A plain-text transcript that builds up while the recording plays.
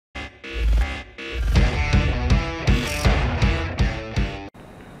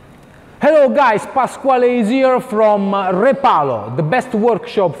Hello guys, Pasquale is here from REPALO, the best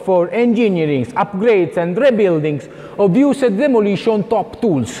workshop for engineering, upgrades and rebuildings of used demolition top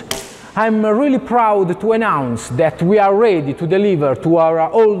tools. I'm really proud to announce that we are ready to deliver to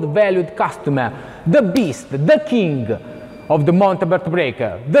our old valued customer the beast, the king of the Montabert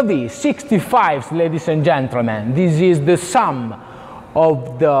breaker, the V65, ladies and gentlemen. This is the sum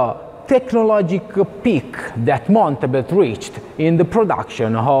of the technological peak that Montabert reached in the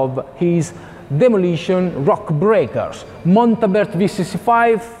production of his demolition rock breakers. Montabert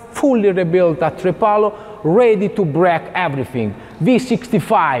V65, fully rebuilt at REPALO, ready to break everything.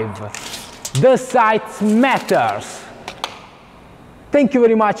 V65, the size matters. Thank you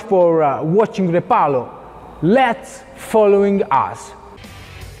very much for watching REPALO. Let's following us.